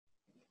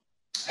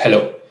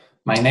Hello,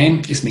 my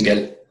name is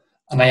Miguel,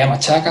 and I am a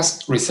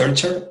Teagasc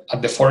researcher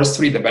at the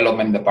Forestry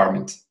Development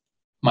Department.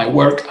 My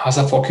work has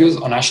a focus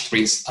on ash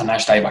trees and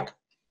ash dieback,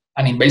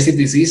 an invasive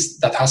disease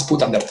that has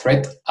put under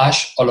threat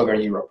ash all over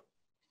Europe.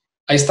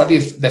 I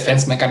studied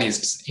defense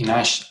mechanisms in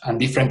ash and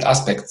different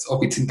aspects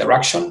of its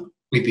interaction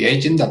with the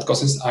agent that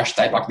causes ash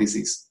dieback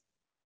disease.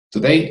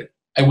 Today,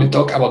 I will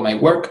talk about my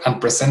work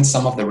and present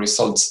some of the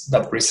results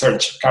that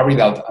research carried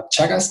out at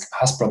Teagasc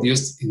has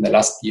produced in the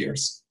last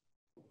years.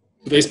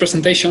 Today's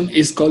presentation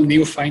is called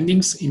New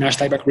Findings in Ash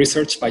Dieback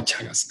Research by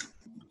Teagasc.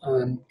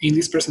 And in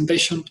this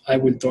presentation, I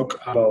will talk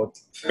about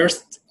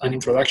first an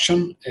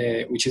introduction,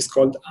 which is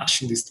called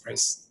Ash in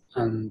Distress,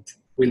 and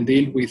will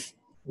deal with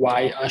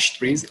why ash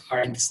trees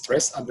are in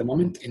distress at the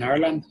moment in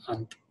Ireland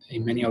and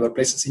in many other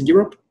places in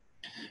Europe.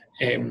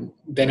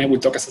 Then I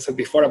will talk, as I said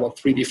before, about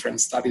three different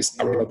studies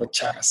carried out by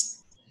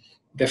Teagasc.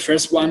 The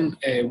first one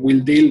will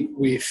deal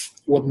with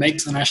what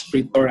makes an ash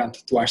tree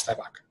tolerant to ash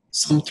dieback.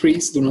 Some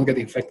trees do not get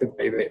infected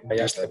by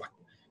ash dieback.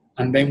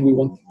 And then we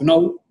want to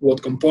know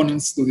what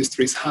components do these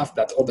trees have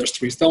that other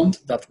trees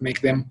don't, that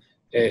make them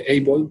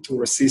able to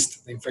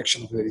resist the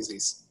infection of the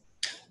disease.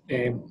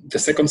 The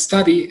second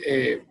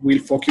study will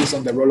focus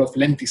on the role of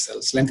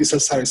lenticels.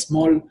 Lenticels are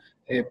small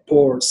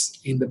pores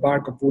in the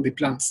bark of woody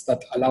plants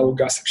that allow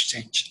gas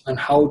exchange, and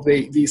how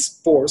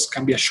these pores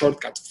can be a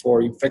shortcut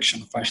for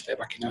infection of ash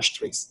dieback in ash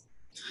trees.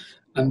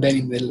 And then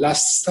in the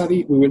last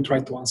study, we will try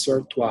to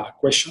answer to a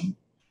question,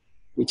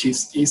 which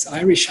is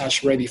Irish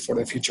ash ready for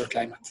the future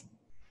climate?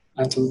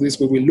 And to this,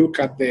 we will look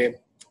at the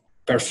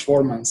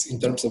performance in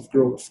terms of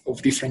growth of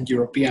different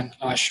European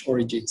ash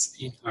origins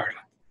in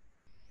Ireland.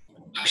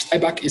 Ash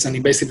dieback is an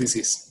invasive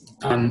disease,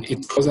 and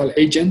its causal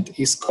agent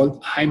is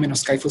called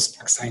Hymenoscyphus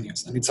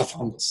fraxineus, and it's a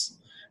fungus.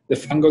 The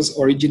fungus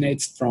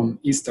originates from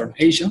Eastern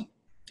Asia,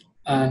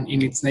 and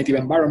in its native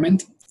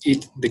environment,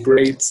 it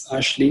degrades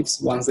ash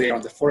leaves once they are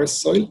on the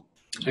forest soil,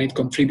 and it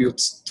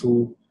contributes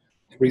to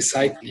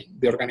recycling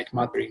the organic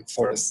matter in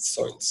forest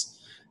soils.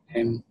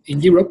 In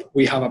Europe,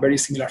 we have a very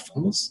similar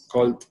fungus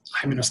called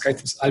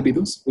Hymenoscyphus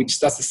albidus, which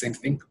does the same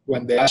thing.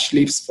 When the ash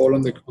leaves fall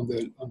on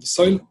the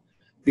soil,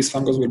 this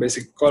fungus will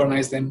basically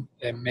colonize them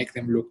and make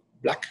them look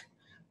black.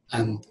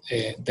 And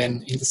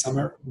then in the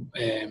summer,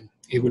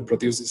 it will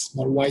produce these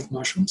small white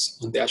mushrooms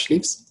on the ash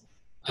leaves.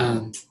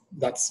 And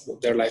that's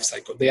their life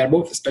cycle. They are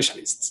both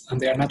specialists,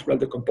 and they are natural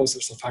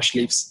decomposers of ash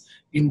leaves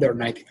in their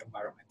native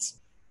environments.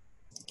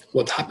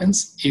 What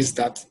happens is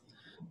that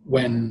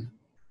when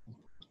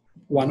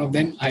one of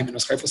them,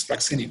 Hymenoscyphus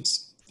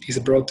fraxineus, is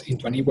brought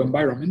into a new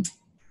environment,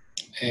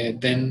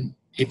 then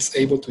it's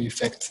able to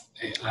infect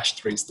ash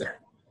trees there.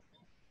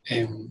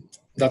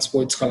 That's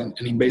what's called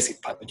an invasive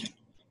pathogen.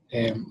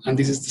 And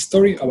this is the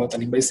story about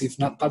an invasive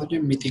gnat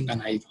pathogen meeting a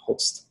naive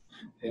host.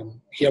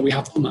 Here we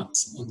have two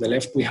maps. On the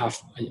left, we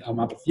have a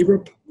map of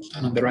Europe,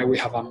 and on the right, we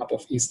have a map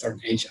of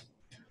Eastern Asia.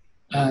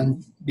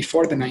 And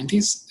before the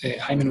 90s,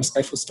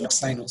 Hymenoscyphus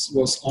fraxineus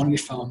was only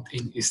found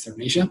in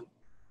Eastern Asia,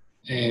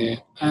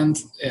 and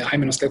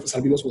Hymenoscyphus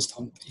albidus was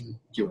found in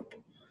Europe.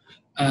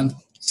 And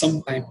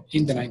sometime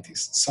in the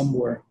 90s,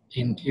 somewhere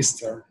in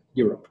Eastern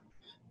Europe,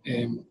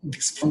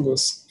 this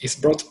fungus is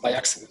brought by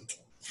accident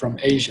from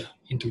Asia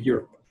into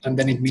Europe, and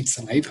then it meets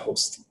a naive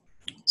host.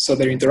 So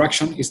their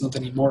interaction is not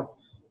anymore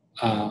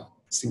a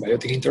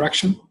symbiotic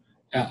interaction,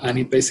 and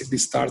it basically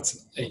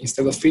starts,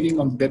 instead of feeding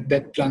on the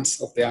dead plants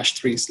of the ash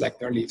trees like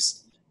their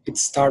leaves, it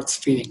starts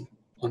feeding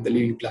on the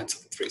living plants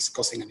of the trees,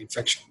 causing an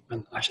infection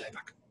and ash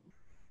dieback.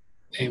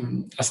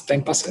 As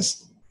time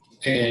passes,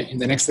 in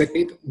the next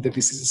decade, the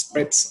disease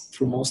spreads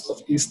through most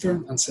of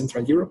Eastern and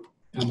Central Europe,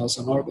 and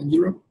also Northern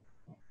Europe.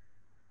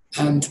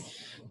 And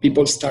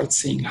people start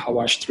seeing how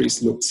ash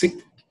trees look sick.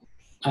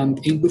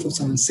 And in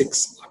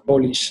 2006, a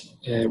Polish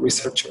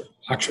researcher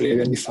actually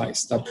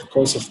identifies that the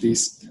cause of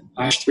these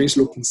ash trees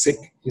looking sick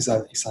is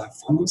a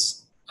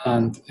fungus,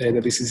 and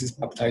the disease is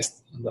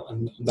baptized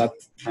on that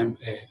time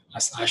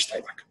as ash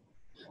dieback,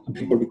 and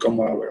people become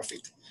more aware of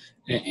it.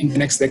 In the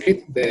next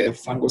decade, the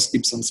fungus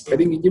keeps on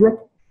spreading in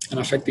Europe and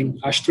affecting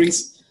ash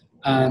trees,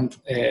 and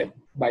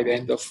by the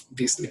end of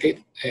this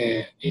decade,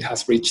 it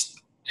has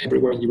reached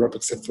everywhere in Europe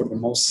except for the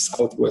most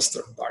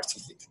southwestern parts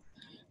of it.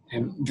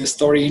 The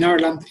story in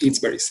Ireland is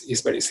very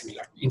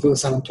similar. In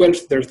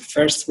 2012, there's the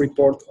first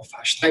report of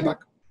ash dieback,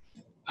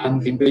 and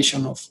the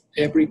invasion of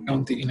every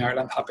county in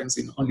Ireland happens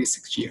in only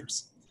 6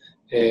 years.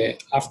 In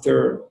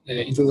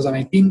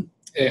 2018,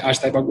 ash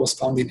dieback was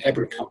found in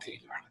every county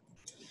in Ireland.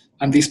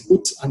 And this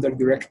puts under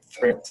direct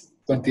threat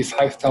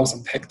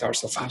 25,000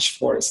 hectares of ash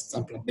forests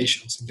and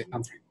plantations in the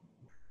country.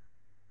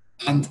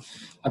 And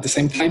at the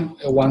same time,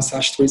 once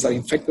ash trees are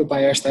infected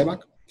by ash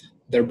dieback,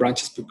 their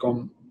branches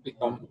become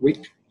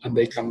weak, and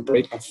they can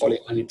break and fall at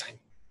any time,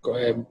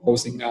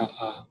 posing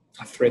a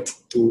threat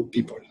to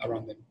people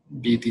around them,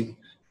 be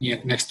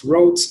it next to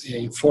roads,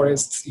 in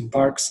forests, in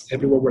parks,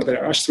 everywhere where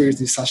there are ash trees.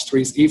 These ash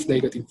trees, if they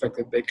get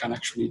infected, they can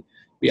actually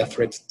be a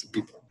threat to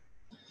people.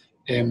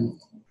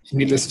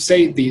 Needless to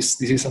say, this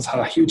disease has had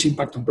a huge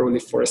impact on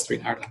broadleaf forestry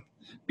in Ireland.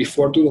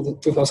 Before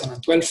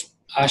 2012,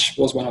 ash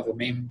was one of the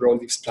main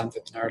broadleaves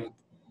planted in Ireland.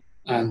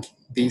 And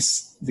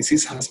this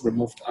disease has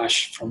removed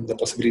ash from the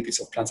possibilities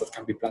of plants that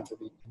can be planted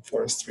in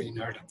forestry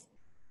in Ireland.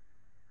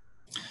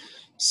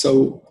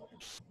 So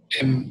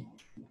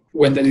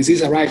when the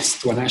disease arrives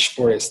to an ash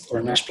forest or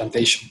an ash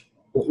plantation,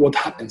 what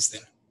happens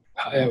then?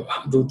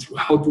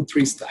 How do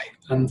trees die?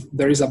 And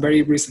there is a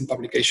very recent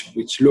publication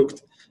which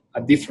looked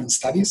at different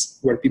studies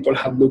where people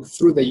have looked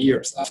through the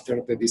years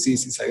after the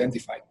disease is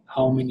identified,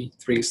 how many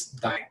trees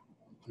die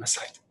on a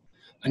site.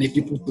 And if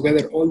you put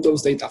together all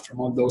those data from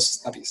all those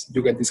studies,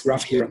 you get this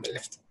graph here on the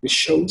left, which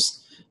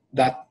shows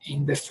that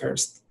in the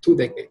first 2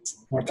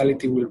 decades,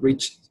 mortality will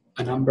reach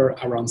a number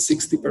around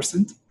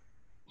 60%,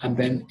 and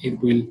then it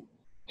will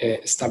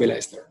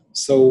stabilize there.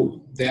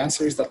 So the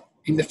answer is that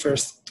in the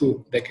first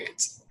 2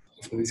 decades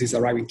of the disease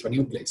arriving to a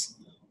new place,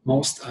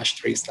 most ash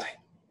trees die.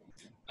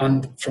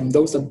 And from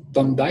those that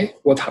don't die,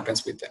 what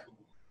happens with them?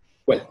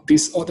 Well,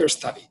 this other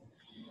study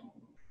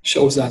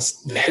shows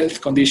us the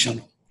health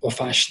condition of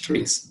ash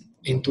trees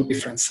in 2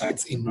 different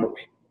sites in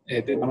Norway.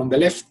 The one on the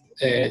left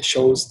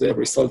shows the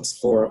results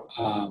for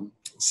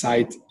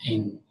site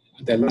in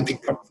the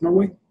Atlantic part of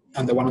Norway,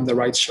 and the one on the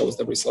right shows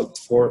the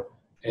results for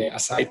a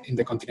site in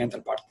the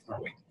continental part of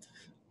Norway.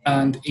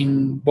 And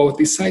in both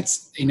these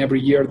sites, in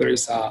every year, there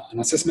is an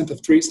assessment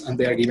of trees, and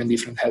they are given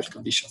different health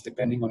conditions.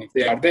 Depending on if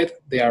they are dead,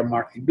 they are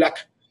marked in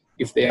black.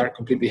 If they are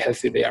completely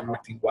healthy, they are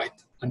marked in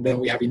white. And then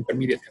we have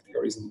intermediate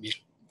categories in the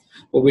middle.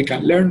 What we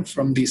can learn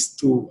from these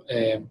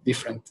 2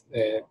 different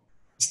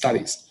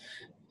studies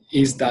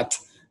is that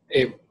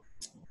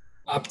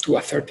up to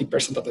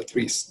 30% of the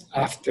trees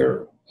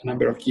after a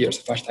number of years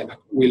of ash dieback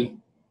will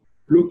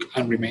look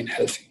and remain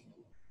healthy.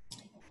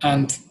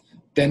 And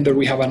then there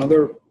we have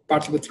another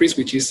part of the trees,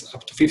 which is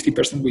up to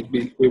 50%, which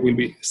will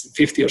be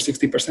 50 or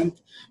 60%,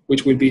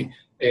 which will be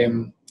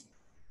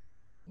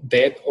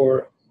dead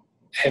or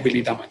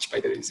heavily damaged by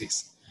the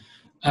disease.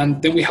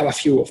 And then we have a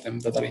few of them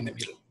that are in the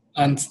middle.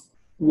 And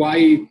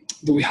why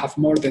do we have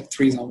more dead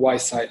trees on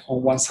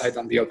one side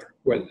than the other?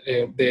 Well,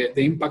 the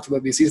impact of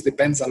the disease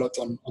depends a lot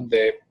on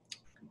the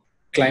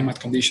climate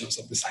conditions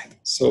of the site.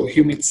 So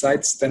humid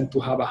sites tend to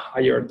have a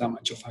higher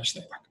damage of ash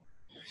dieback.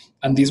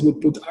 And this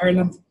would put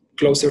Ireland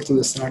closer to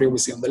the scenario we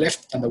see on the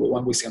left than the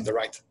one we see on the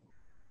right,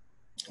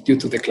 due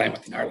to the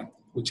climate in Ireland,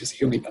 which is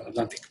humid and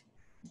Atlantic.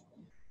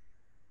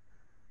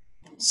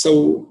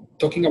 So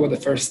talking about the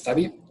first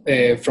study,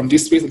 from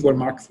these trees that were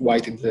marked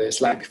white in the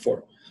slide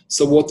before.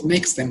 So what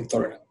makes them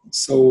tolerant?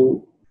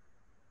 So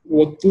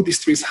what do these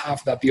trees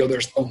have that the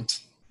others don't,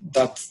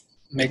 that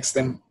makes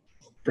them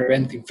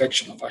prevent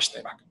infection of ash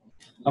dieback?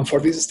 And for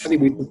this study,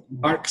 we took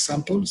bark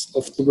samples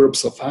of 2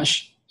 groups of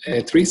ash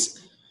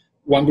trees.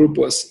 One group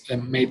was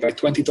made by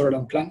 20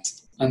 tolerant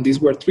plants, and these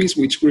were trees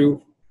which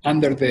grew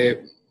under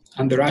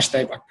ash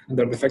dieback,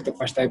 under the effect of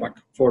ash dieback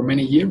for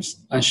many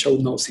years and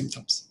showed no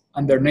symptoms.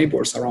 And their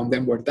neighbors around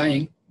them were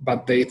dying,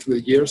 but they, through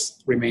the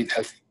years, remained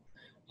healthy,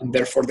 and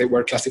therefore they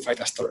were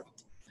classified as tolerant.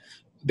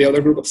 The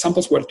other group of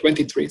samples were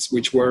 20 trees,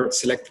 which were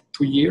selected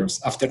 2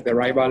 years after the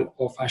arrival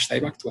of ash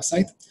dieback to a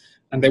site,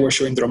 and they were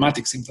showing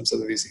dramatic symptoms of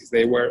the disease.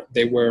 They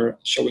were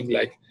showing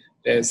like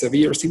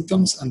severe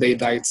symptoms, and they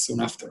died soon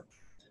after.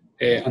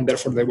 And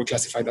therefore they were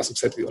classified as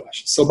susceptible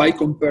ash. So by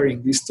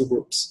comparing these 2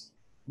 groups,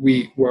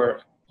 we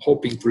were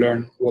hoping to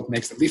learn what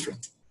makes them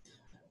different.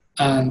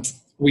 And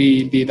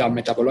we did a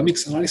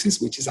metabolomics analysis,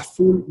 which is a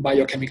full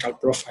biochemical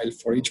profile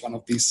for each one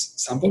of these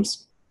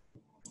samples.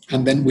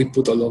 And then we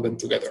put all of them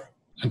together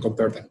and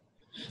compared them.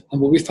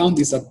 And what we found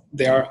is that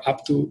they are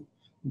up to,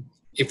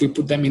 if we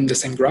put them in the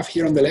same graph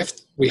here on the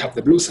left, we have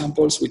the blue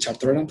samples, which are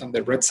tolerant, and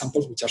the red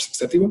samples, which are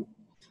susceptible.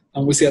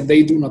 And we see that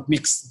they do not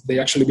mix. They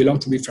actually belong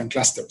to different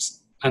clusters.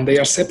 And they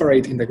are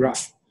separate in the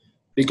graph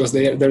because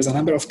there's a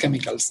number of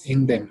chemicals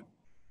in them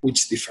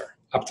which differ,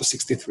 up to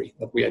 63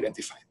 that we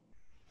identified.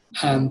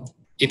 And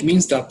it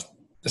means that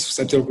the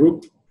susceptible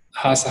group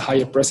has a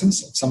higher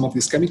presence of some of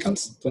these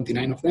chemicals,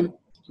 29 of them,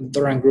 and the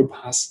tolerant group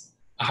has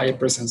a higher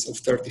presence of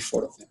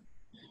 34 of them.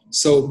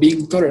 So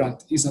being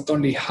tolerant is not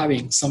only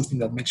having something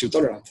that makes you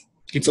tolerant,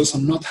 it's also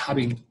not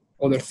having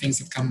other things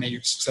that can make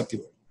you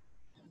susceptible.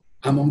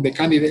 Among the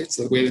candidates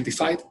that we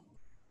identified,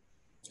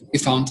 we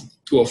found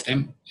 2 of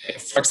them,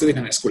 fraxidine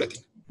and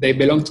esculetin. They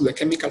belong to the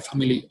chemical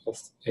family of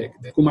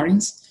the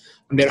coumarins,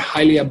 and they're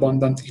highly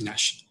abundant in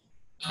ash.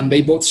 And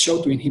they both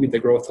show to inhibit the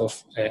growth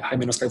of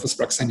Hymenoscyphus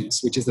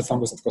fraxenius, which is the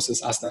fungus that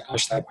causes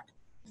ash dieback.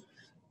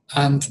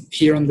 And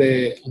here on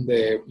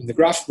the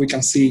graph, we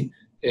can see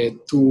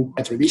 2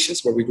 petri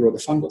dishes where we grow the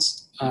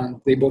fungus,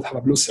 and they both have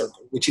a blue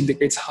circle, which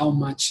indicates how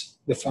much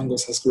the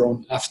fungus has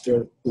grown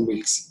after 2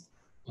 weeks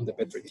on the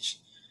petri dish.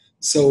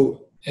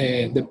 So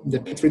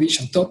the petri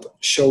dish on top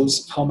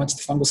shows how much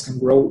the fungus can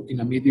grow in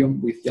a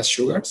medium with just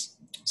sugars,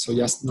 so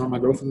just normal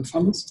growth of the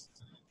fungus.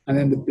 And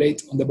then the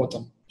plate on the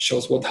bottom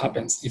shows what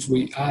happens if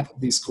we add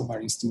these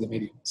coumarins to the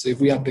medium. So if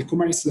we add the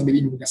coumarins to the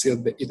medium, we can see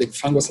that the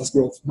fungus has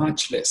growth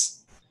much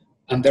less,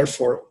 and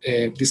therefore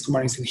these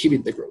coumarins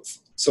inhibit the growth.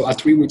 So a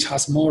tree which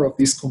has more of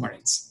these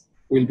coumarins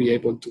will be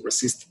able to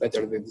resist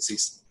better the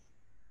disease.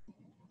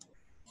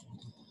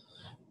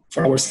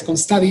 For our second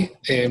study,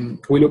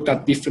 we looked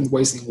at different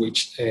ways in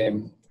which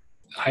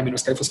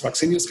Hymenoscyphus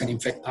fraxinius can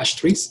infect ash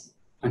trees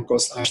and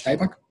cause ash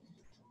dieback.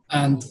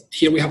 And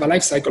here we have a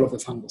life cycle of the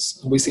fungus,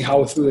 and we see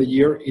how through the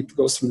year it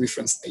goes through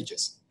different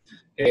stages.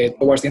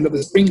 Towards the end of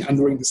the spring and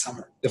during the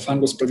summer, the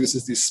fungus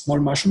produces these small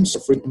mushrooms or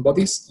fruiting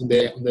bodies on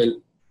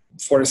the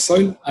forest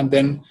soil, and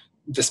then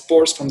the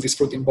spores from these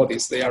fruiting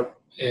bodies, they are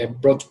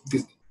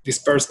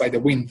dispersed by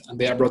the wind, and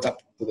they are brought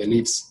up to the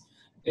leaves.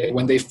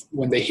 When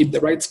they hit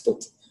the right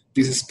spot,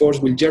 these spores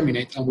will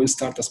germinate and will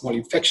start a small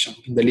infection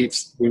in the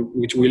leaves,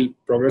 which will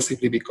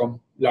progressively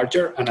become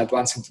larger and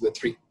advance into the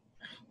tree.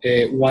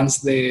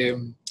 Once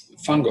the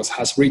fungus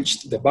has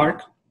reached the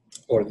bark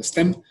or the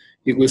stem,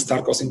 it will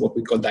start causing what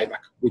we call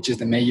dieback, which is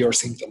the major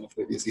symptom of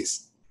the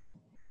disease.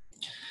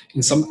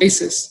 In some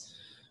cases,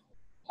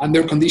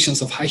 under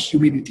conditions of high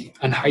humidity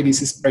and high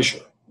disease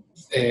pressure,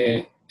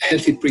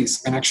 healthy trees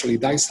can actually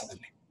die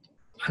suddenly.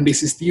 And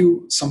this is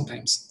due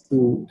sometimes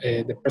to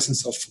the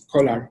presence of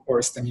collar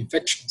or stem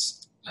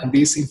infections. And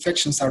these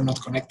infections are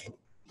not connected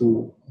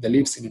to the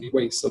leaves in any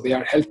way, so they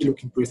are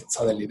healthy-looking trees that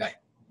suddenly die.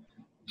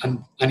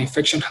 And an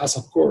infection has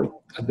occurred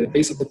at the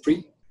base of the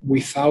tree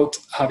without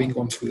having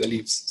gone through the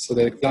leaves. So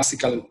the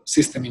classical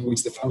system in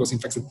which the fungus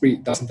infects the tree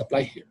doesn't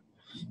apply here.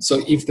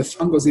 So if the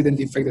fungus didn't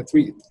infect the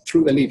tree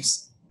through the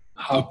leaves,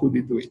 how could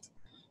it do it?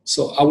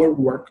 So our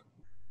work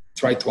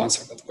tried to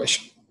answer that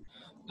question.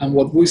 And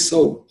what we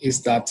saw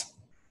is that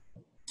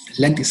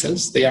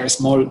lenticels, they are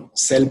small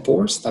cell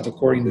pores that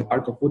occur in the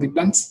bark of woody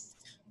plants.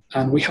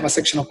 And we have a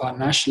section of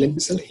an ash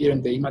lenticel here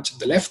in the image on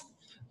the left.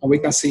 And we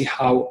can see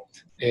how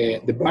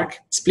the bark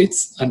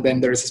splits, and then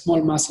there is a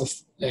small mass of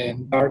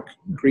dark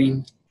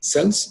green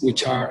cells,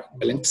 which are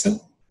the lenticel,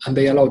 and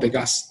they allow the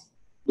gas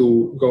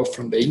to go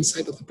from the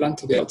inside of the plant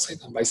to the outside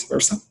and vice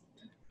versa,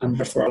 and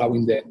therefore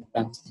allowing the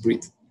plant to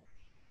breathe.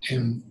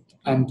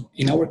 And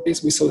in our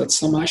case, we saw that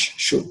some ash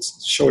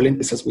shoots show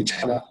lenticels which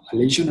have a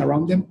lesion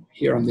around them.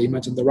 Here on the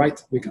image on the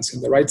right, we can see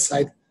on the right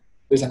side,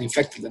 there's an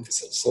infected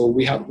lenticel. So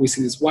we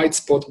see this white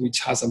spot which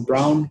has a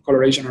brown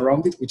coloration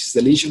around it, which is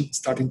the lesion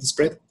starting to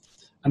spread.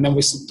 And then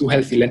we saw two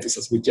healthy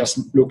lenticels which just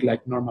look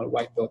like normal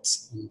white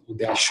dots on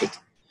the ash shoot.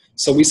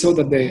 So we saw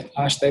that the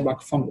ash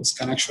dieback fungus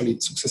can actually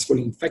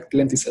successfully infect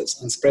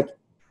lenticels and spread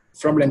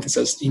from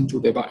lenticels into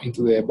the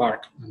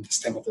bark and the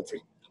stem of the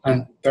tree.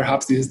 And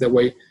perhaps this is the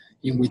way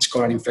in which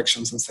collar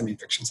infections and stem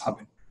infections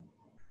happen.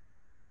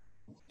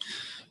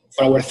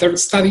 For our third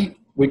study,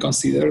 we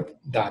considered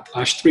that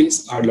ash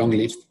trees are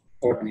long-lived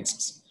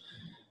organisms.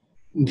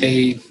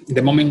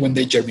 The moment when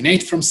they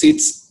germinate from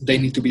seeds, they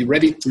need to be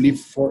ready to live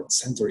for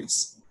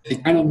centuries. They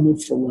cannot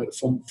move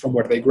from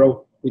where they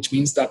grow, which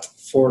means that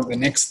for the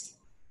next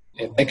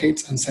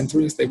decades and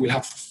centuries, they will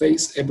have to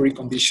face every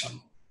condition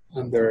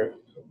under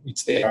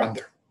which they are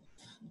under.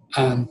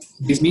 And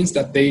this means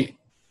that they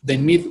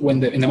need, in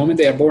the moment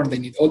they are born, they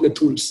need all the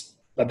tools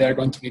that they are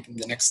going to need in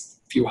the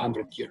next few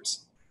hundred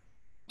years.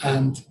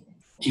 And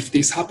if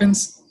this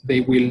happens,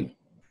 they will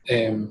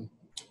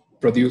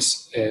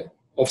produce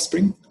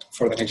offspring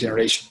for the next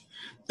generation.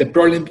 The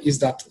problem is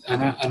that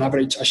an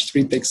average ash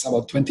tree takes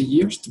about 20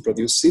 years to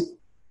produce seed,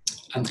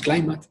 and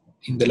climate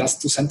in the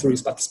last 2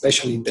 centuries, but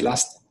especially in the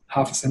last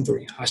half a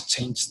century, has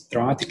changed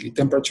dramatically.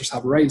 Temperatures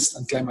have raised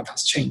and climate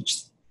has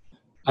changed.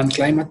 And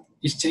climate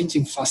is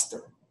changing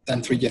faster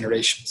than 3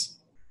 generations.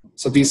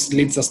 So this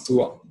leads us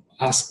to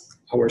ask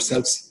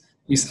ourselves,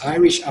 is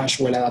Irish ash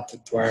well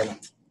adapted to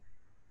Ireland?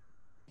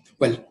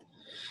 Well,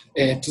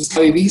 to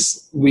study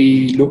this,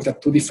 we looked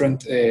at 2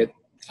 different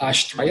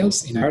ash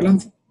trials in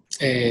Ireland.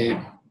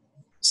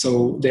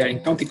 So they are in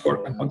County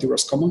Cork and County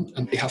Roscommon,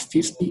 and they have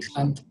 50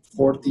 and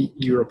 40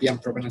 European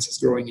provenances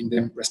growing in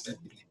them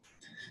respectively.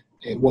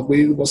 What we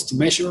did was to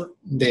measure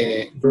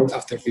the growth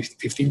after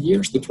 15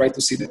 years to try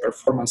to see the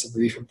performance of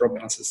the different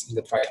provenances in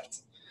the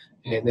trials.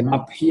 The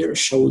map here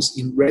shows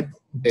in red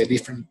the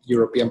different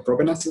European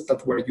provenances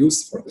that were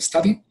used for the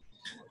study,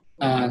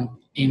 and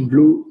in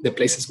blue the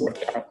places where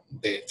there are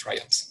the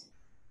trials.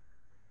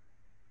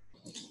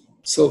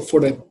 So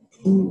for the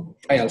 2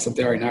 trials that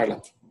there are in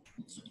Ireland,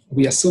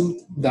 we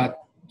assumed that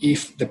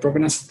if the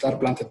provenances that are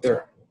planted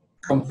there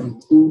come from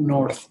too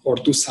north or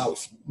too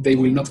south, they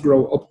will not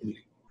grow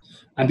optimally.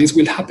 And this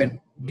will happen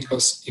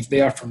because if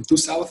they are from too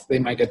south, they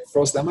might get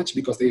frost damage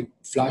because they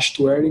flush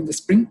too early in the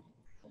spring.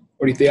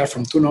 Or if they are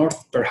from too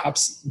north,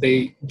 perhaps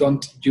they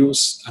don't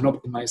use and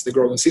optimize the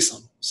growing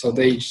season. So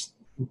their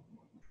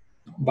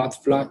bud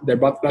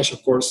flush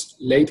occurs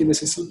late in the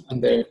season,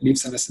 and their leaf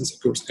senescence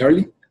occurs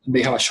early, and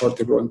they have a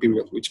shorter growing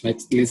period, which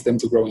leads them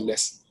to growing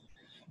less.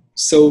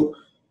 So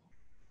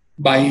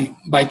by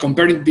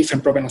comparing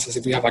different provenances,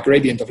 if we have a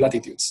gradient of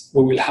latitudes,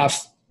 we will have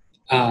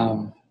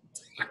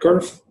a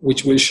curve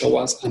which will show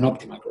us an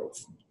optimal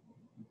growth.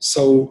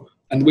 So,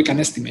 and we can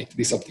estimate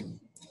this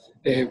optimum.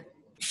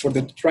 For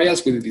the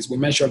trials we did this, we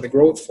measure the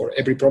growth for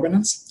every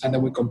provenance, and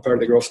then we compare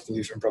the growth to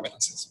different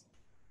provenances.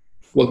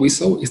 What we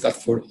saw is that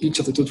for each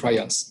of the 2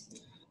 trials,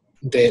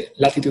 the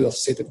latitude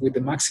associated with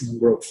the maximum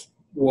growth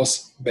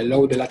was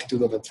below the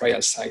latitude of the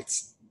trial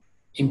sites.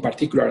 In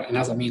particular, and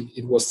as a mean,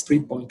 it was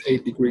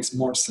 3.8 degrees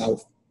more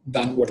south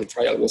than where the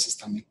trial was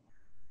standing.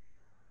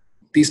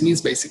 This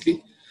means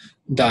basically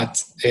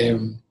that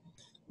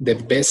the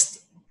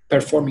best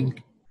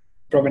performing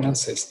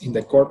provenances in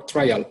the Cork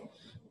trial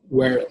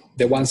were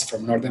the ones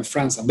from northern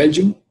France and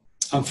Belgium,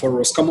 and for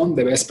Roscommon,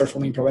 the best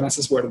performing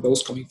provenances were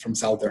those coming from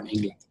southern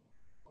England.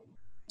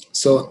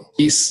 So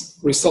these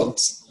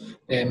results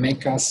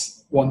make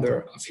us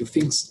wonder a few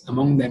things.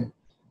 Among them,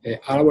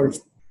 are our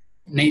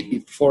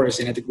native forest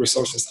genetic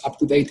resources up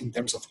to date in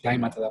terms of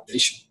climate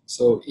adaptation?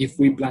 So if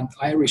we plant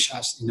Irish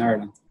ash in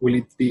Ireland, will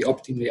it be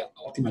optimally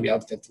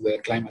adapted to the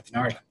climate in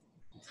Ireland?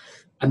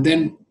 And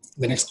then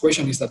the next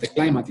question is that the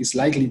climate is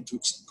likely to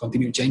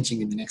continue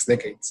changing in the next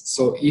decades.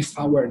 So if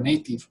our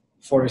native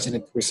forest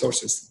genetic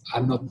resources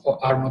are not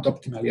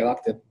optimally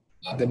adapted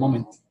at the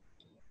moment,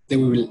 they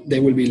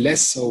will be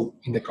less so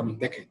in the coming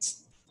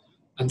decades.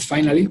 And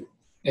finally,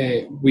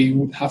 we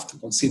would have to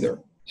consider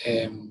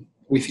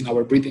within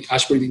our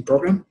ash breeding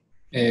program,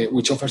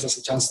 which offers us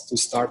a chance to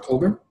start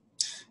over,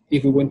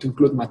 if we want to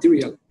include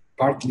material,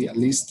 partly at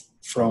least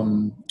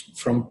from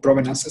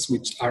provenances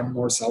which are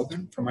more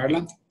southern from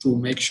Ireland, to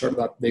make sure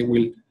that they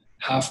will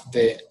have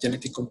the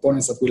genetic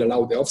components that will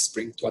allow the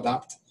offspring to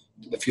adapt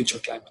to the future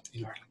climate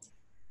in Ireland.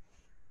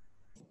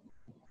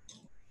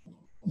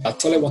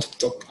 That's all I wanted to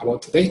talk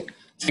about today.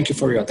 Thank you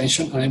for your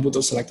attention, and I would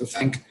also like to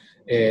thank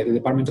the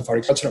Department of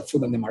Agriculture,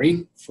 Food and the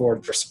Marine for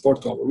their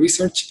support to our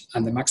research,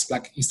 and the Max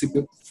Planck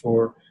Institute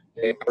for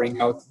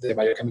carrying out the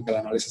biochemical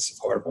analysis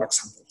of our blood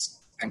samples.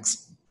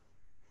 Thanks.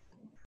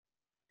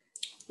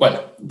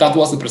 Well, that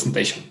was the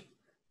presentation.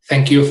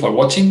 Thank you for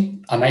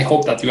watching, and I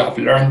hope that you have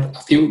learned a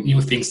few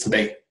new things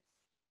today.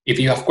 If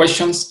you have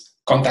questions,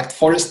 contact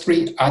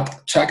Forestry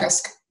at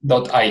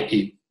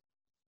teagasc.ie.